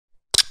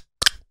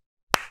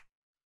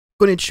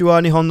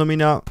Konnichiwa, Nihon no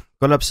mina,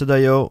 COLAPS da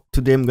yo.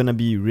 Today I'm gonna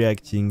be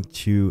reacting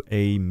to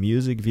a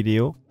music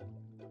video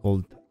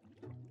called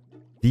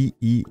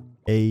Veah.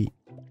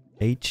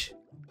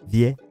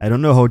 Veah? I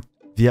don't know how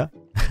Veah.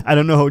 I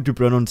don't know how to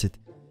pronounce it.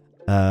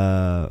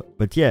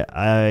 But yeah,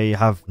 I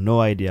have no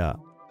idea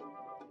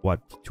what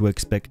to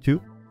expect to.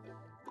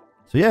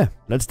 So yeah,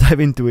 let's dive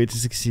into it.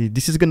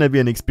 This is gonna be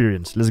an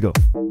experience. Let's go.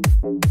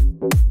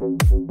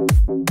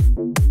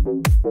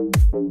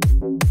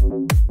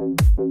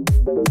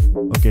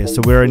 Okay,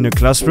 so we're in a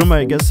classroom,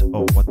 I guess.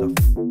 Oh, what the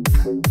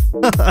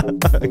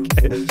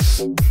okay.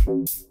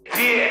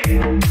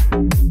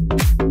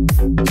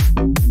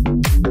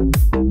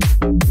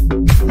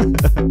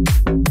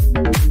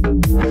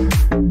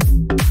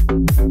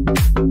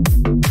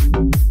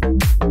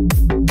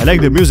 I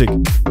like the music.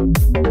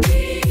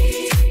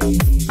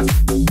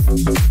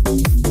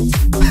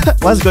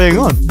 What's going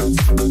on?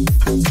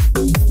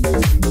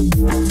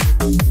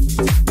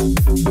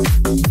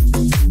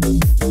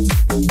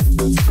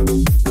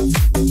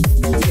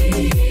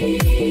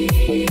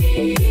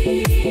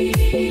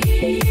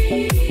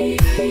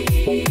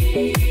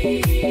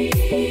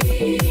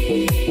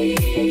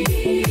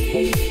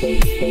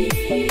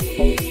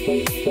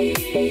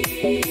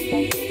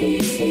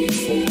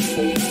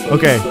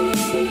 Okay.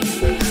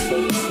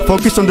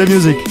 Focus on the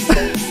music.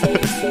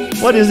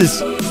 What is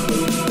this?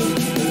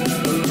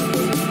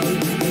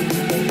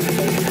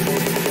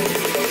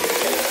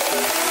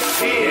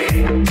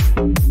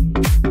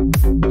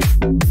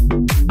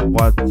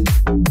 What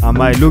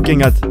am I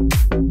looking at?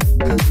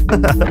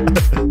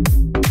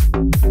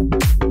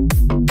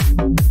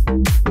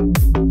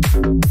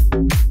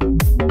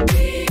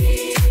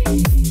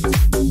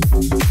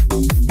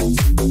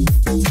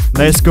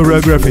 Nice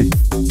choreography.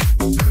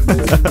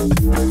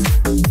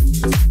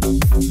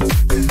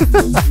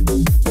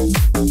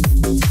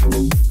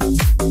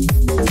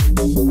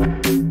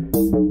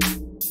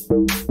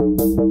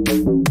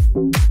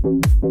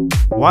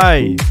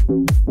 Why?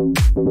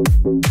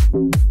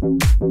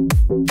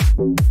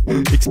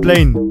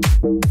 Explain.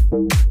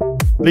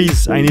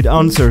 Please, I need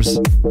answers.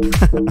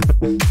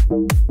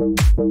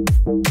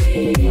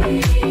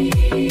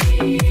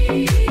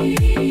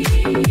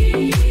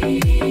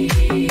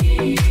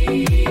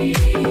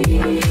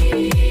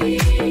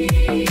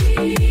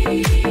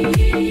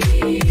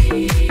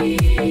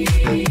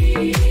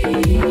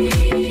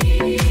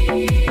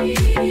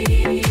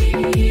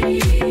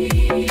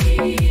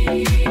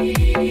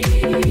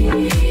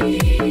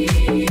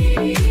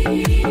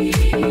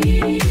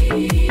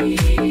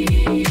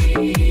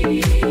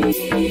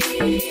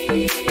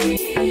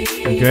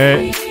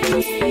 Okay,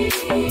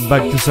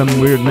 back to some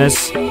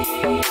weirdness.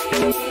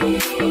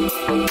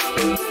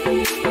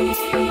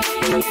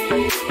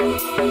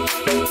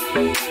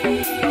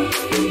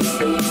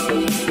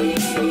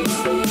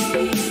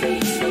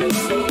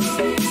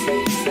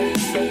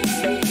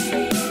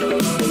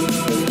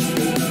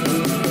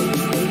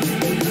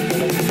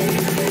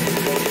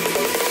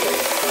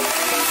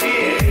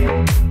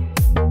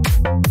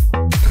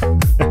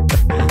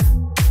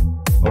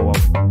 Oh wow,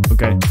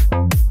 okay,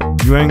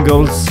 new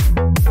angles.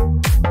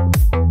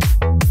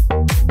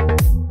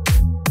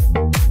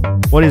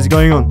 What is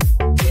going on?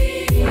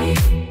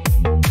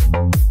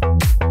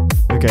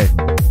 Okay.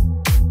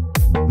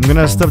 I'm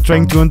gonna stop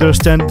trying to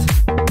understand.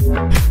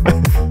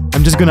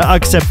 I'm just gonna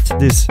accept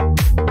this.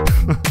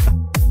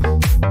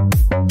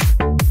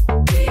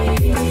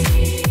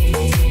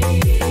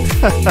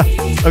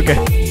 Okay.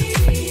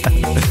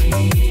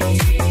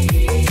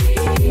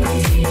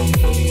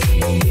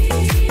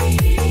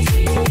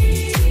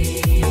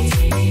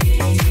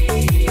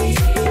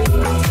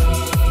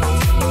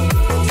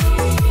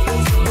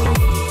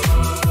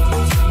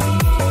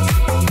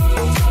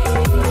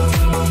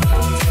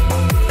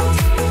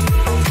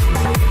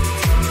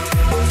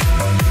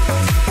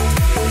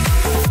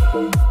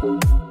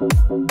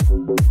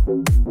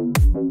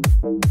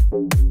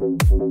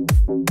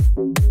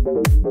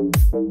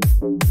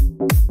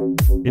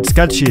 It's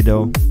catchy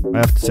though, I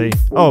have to say.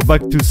 Oh,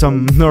 back to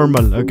some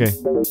normal, okay.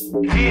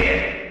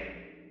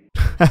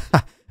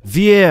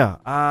 Veah!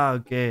 Ah,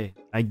 okay.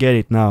 I get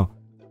it now.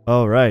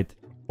 Alright.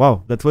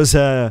 Wow, that was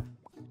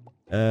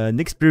an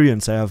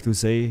experience, I have to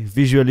say.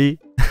 Visually.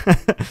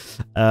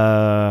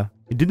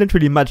 It didn't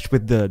really match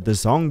with the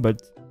song,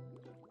 but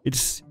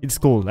it's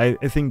cool. I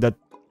think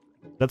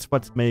that's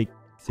what makes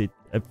it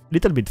a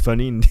little bit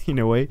funny in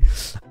a way,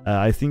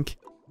 I think.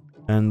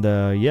 And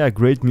yeah,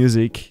 great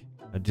music.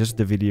 Just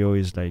the video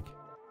is like,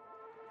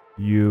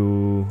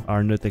 you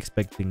are not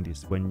expecting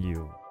this when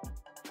you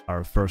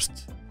are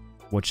first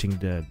watching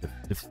the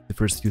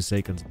first few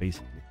seconds,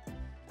 basically.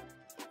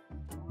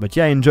 But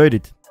yeah, I enjoyed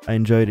it.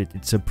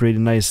 It's a pretty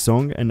nice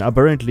song, and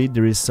apparently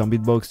there is some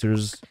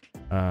beatboxers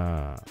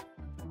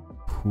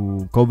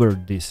who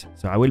covered this,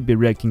 so I will be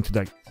reacting to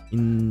that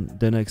in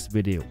the next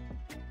video.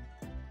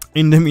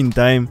 In the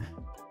meantime,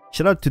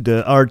 shout out to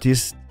the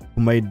artist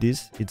who made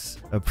this. It's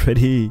a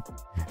pretty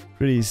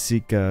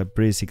sick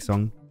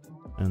song,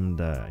 and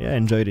yeah, I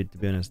enjoyed it, to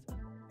be honest.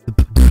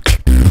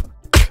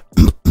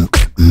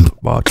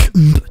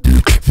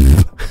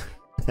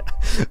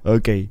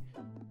 Okay.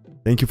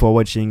 Thank you for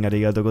watching. あ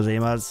りがとうござい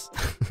ます。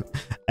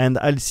And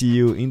I'll see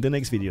you in the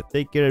next video.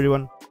 Take care,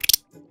 everyone.